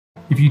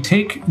If you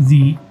take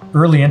the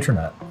early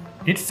internet,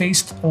 it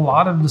faced a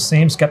lot of the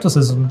same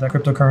skepticism that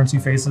cryptocurrency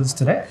faces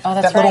today. Oh,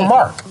 that's that little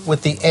mark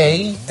with the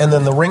A and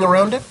then the ring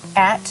around it?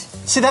 At.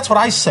 See, that's what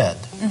I said.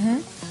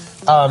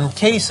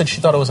 Katie said she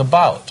thought it was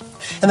about.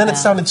 And then it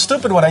sounded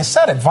stupid when I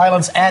said it,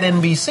 violence at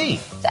NBC.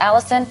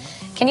 Allison,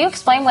 can you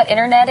explain what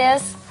internet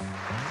is?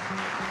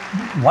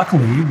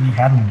 Luckily, we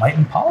had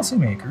enlightened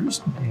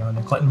policymakers.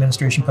 The Clinton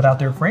administration put out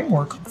their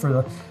framework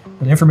for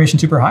the information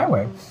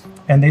superhighway.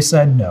 And they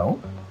said,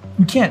 no,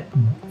 we can't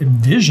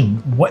envision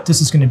what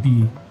this is going to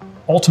be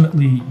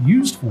ultimately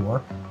used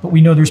for, but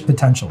we know there's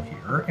potential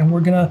here, and we're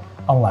going to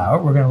allow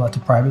it. We're going to let the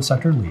private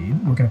sector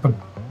lead. We're going to put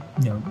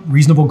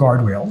reasonable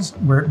guardrails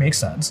where it makes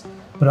sense.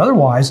 But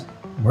otherwise,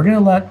 we're going to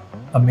let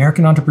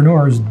American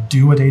entrepreneurs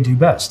do what they do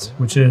best,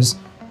 which is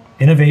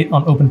innovate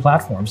on open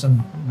platforms.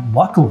 And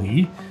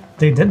luckily,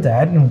 they did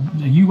that, and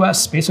the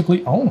US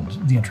basically owned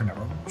the internet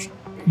revolution.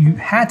 You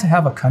had to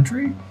have a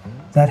country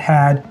that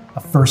had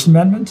a First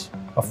Amendment,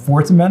 a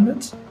Fourth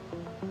Amendment,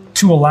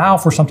 to allow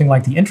for something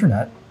like the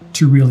internet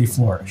to really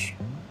flourish.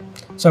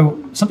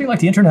 So something like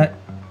the internet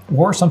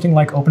or something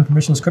like open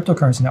permissionless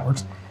cryptocurrency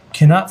networks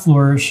cannot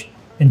flourish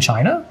in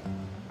China.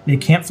 They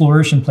can't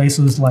flourish in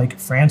places like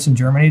France and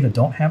Germany that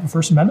don't have a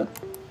First Amendment.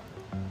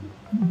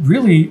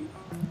 Really,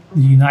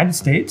 the United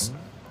States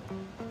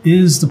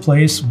is the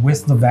place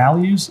with the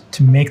values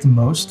to make the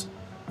most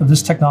of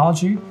this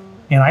technology.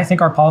 And I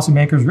think our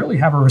policymakers really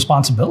have a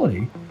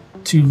responsibility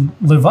to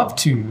live up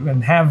to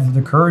and have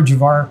the courage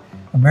of our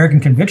American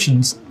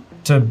convictions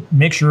to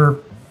make sure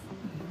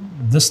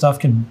this stuff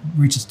can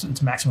reach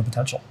its maximum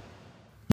potential.